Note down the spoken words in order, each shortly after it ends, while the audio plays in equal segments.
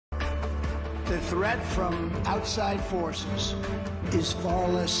The threat from outside forces is far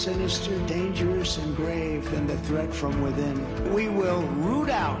less sinister, dangerous, and grave than the threat from within. We will root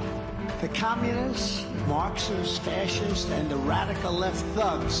out the communists, Marxists, fascists, and the radical left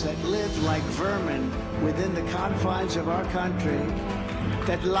thugs that live like vermin within the confines of our country,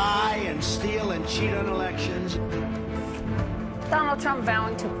 that lie and steal and cheat on elections. Donald Trump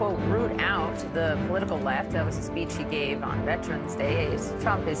vowing to, quote, root out the political left. That was a speech he gave on Veterans Day. As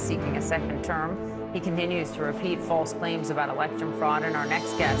Trump is seeking a second term, he continues to repeat false claims about election fraud. And our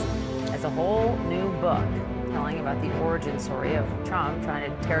next guest has a whole new book telling about the origin story of Trump trying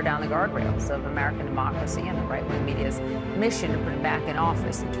to tear down the guardrails of American democracy and the right-wing media's mission to put him back in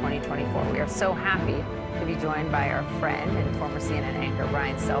office in 2024. We are so happy to be joined by our friend and former CNN anchor,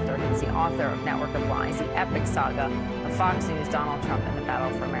 Stelter. He's the author of Network of Lies, the epic saga of Fox News, Donald Trump, and the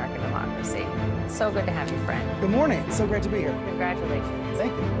battle for American democracy. So good to have you, friend. Good morning. It's so great to be here. Congratulations.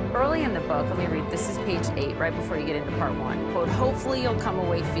 Thank you. Early in the book, let me read, this is page 8, right before you get into part 1. Quote, hopefully you'll come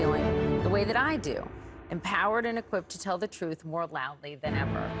away feeling the way that I do, empowered and equipped to tell the truth more loudly than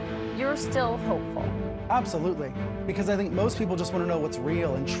ever. You're still hopeful. Absolutely, because I think most people just want to know what's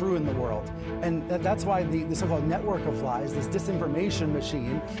real and true in the world. And that's why the so-called network of lies, this disinformation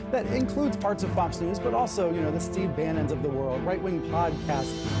machine that includes parts of Fox News, but also, the Steve Bannons of the world, right-wing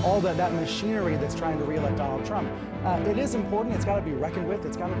podcasts, all that machinery that's trying to reelect Donald Trump. It is important. It's got to be reckoned with.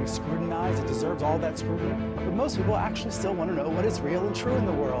 It's got to be scrutinized. It deserves all that scrutiny. But most people actually still want to know what is real and true in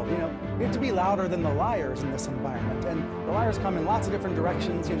the world. We have to be louder than the liars in this environment. And the liars come in lots of different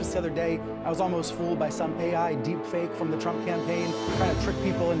directions. Just the other day, I was almost fooled by some AI deep fake from the Trump campaign, trying to trick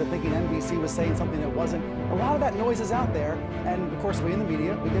people into thinking NBC was saying something that wasn't. A lot of that noise is out there. And of course, we in the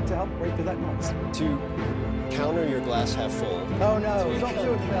media, we get to help break through that noise. To counter your glass half full. Oh no, don't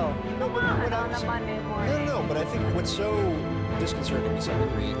do it, Phil. Come on a Monday morning. No, but I think what's so disconcerting to some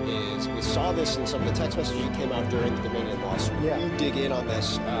degree is we saw this in some of the text messages that came out during the Dominion lawsuit. Yeah. You dig in on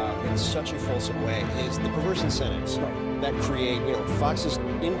this in such a fulsome way is the perverse incentives that create, Fox's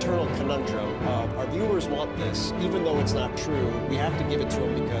internal conundrum of our viewers want this, even though it's not true, we have to give it to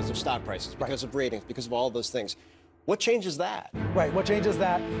them because of stock prices, because of ratings, because of all those things. What changes that? Right. What changes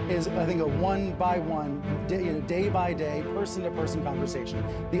that is, I think, a one-by-one, day-by-day, person-to-person conversation.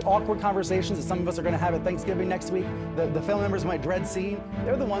 The awkward conversations that some of us are going to have at Thanksgiving next week, the family members might dread seeing,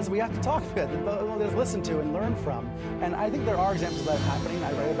 they're the ones that we have to talk with, that listen to and learn from. And I think there are examples of that happening.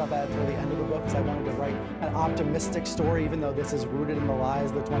 I write about that toward the end of the book because I wanted to write an optimistic story, even though this is rooted in the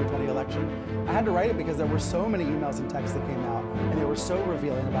lies of the 2020 election. I had to write it because there were so many emails and texts that came out, and they were so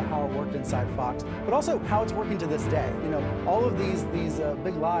revealing about how it worked inside Fox, but also how it's working to this day. All of these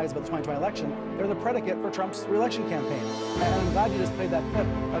big lies about the 2020 election, they're the predicate for Trump's re-election campaign. And I'm glad you just played that clip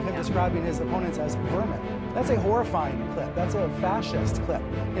of him describing his opponents as vermin. That's a horrifying clip. That's a fascist clip.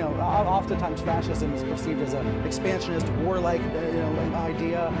 Oftentimes fascism is perceived as an expansionist, warlike,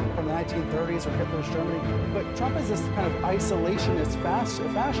 idea from the 1930s or Hitler's Germany. But Trump is this kind of isolationist fascist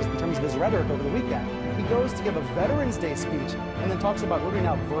in terms of his rhetoric over the weekend. He goes to give a Veterans Day speech and then talks about rooting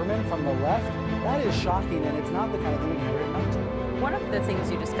out vermin from the left. That is shocking, and it's not the kind of thing we can hear at night. One of the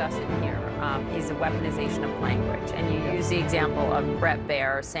things you discuss in here is the weaponization of language. And you use the example of Brett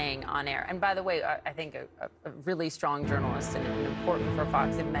Baier saying on air, and by the way, I think a really strong journalist and important for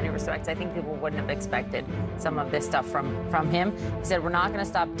Fox in many respects. I think people wouldn't have expected some of this stuff from him. He said, we're not going to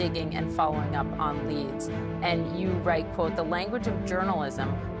stop digging and following up on leads. And you write, quote, the language of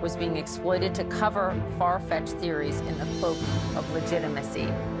journalism was being exploited to cover far-fetched theories in the cloak of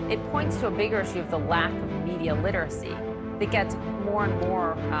legitimacy. It points to a bigger issue of the lack of media literacy that gets more and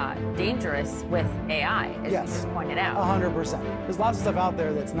more dangerous with AI, as you just pointed out. 100%. There's lots of stuff out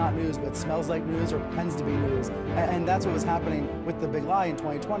there that's not news, but smells like news or pretends to be news. And that's what was happening with the big lie in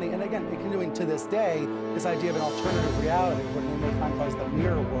 2020. And again, continuing to this day, this idea of an alternative reality, what Naomi Klein calls the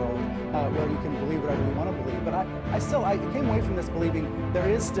mirror world, where you can believe whatever you want to believe. But I came away from this believing there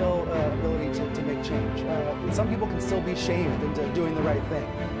is still ability to make change. Some people can still be shamed into doing the right thing.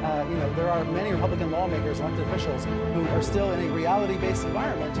 There are many Republican lawmakers, elected officials, who are still in a reality-based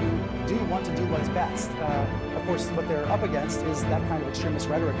environment who do want to do what's best. Of course, what they're up against is that kind of extremist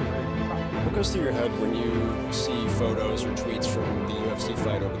rhetoric. What goes through your head when you see photos or tweets from the UFC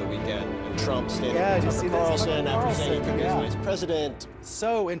fight over the weekend and Trump standing with Tucker Carlson after saying he could be vice president?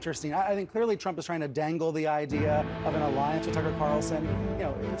 So interesting. I think clearly Trump is trying to dangle the idea of an alliance with Tucker Carlson.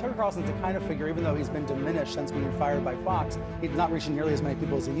 Tucker Carlson's the kind of figure, even though he's been diminished since being fired by Fox, he's not reaching nearly as many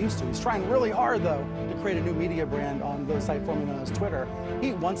people as he used to. He's trying really hard, though, to create a new media brand on the site formerly known as Twitter.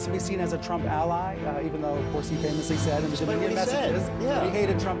 He wants to be seen as a Trump ally, even though, of course, he famously said in the Dominion messages that he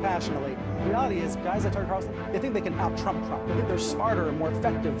hated Trump passionately. The reality is, guys like Tucker Carlson, they think they can out-Trump Trump. They think they're smarter and more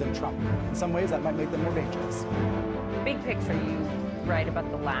effective than Trump. In some ways, that might make them more dangerous. Big picture, you write about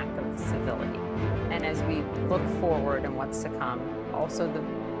the lack of civility. And as we look forward and what's to come, also the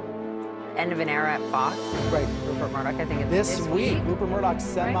end of an era at Fox. Right. Rupert Murdoch, I think it's this week. Rupert Murdoch's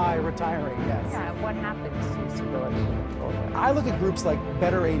semi-retiring, yes. Yeah, what happens to civility? I look at groups like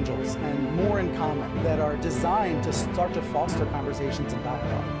Better Angels and More in Common that are designed to start to foster conversations and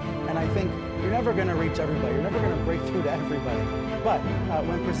dialogue. And I think you're never going to reach everybody. You're never going to break through to everybody. But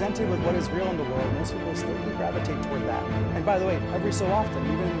when presented with what is real in the world, most people still gravitate toward that. And by the way, every so often,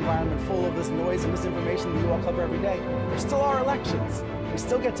 even in an environment full of this noise and misinformation that you all cover every day, there still are elections. We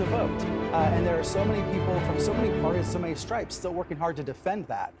still get to vote. And there are so many people from so many parties, so many stripes, still working hard to defend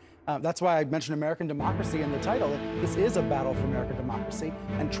that. That's why I mentioned American democracy in the title. This is a battle for American democracy.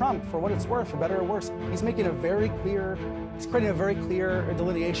 And Trump, for what it's worth, for better or worse, he's creating a very clear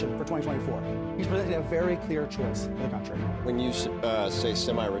delineation for 2024. He's presenting a very clear choice for the country. When you say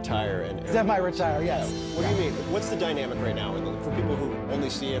semi-retire and... Semi-retire, yes. What do you mean? What's the dynamic right now? For people who only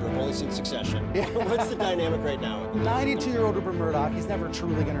see it or have only seen Succession, what's the dynamic right now? 92-year-old Rupert Murdoch, he's never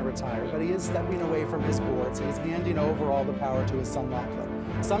truly going to retire, but he is stepping away from his boards. He's handing over all the power to his son, Lachlan.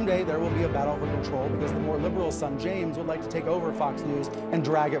 Someday there will be a battle for control because the more liberal son, James, would like to take over Fox News and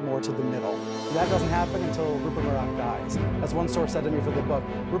drag it more to the middle. And that doesn't happen until Rupert Murdoch dies. As one source said to me for the book,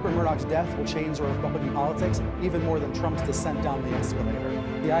 Rupert Murdoch's death will change the Republican politics even more than Trump's descent down the escalator.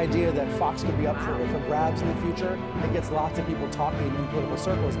 The idea that Fox could be up for grabs in the future, it gets lots of people talking in political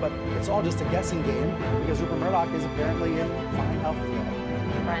circles, but it's all just a guessing game because Rupert Murdoch is apparently in fine health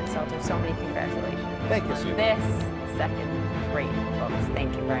today. Brian Stelter, so many congratulations. Thank you. On this second great books.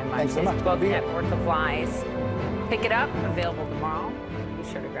 Thank you very much. Thanks so much. Book Network of Lies. Pick it up, available tomorrow. Be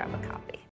sure to grab a copy.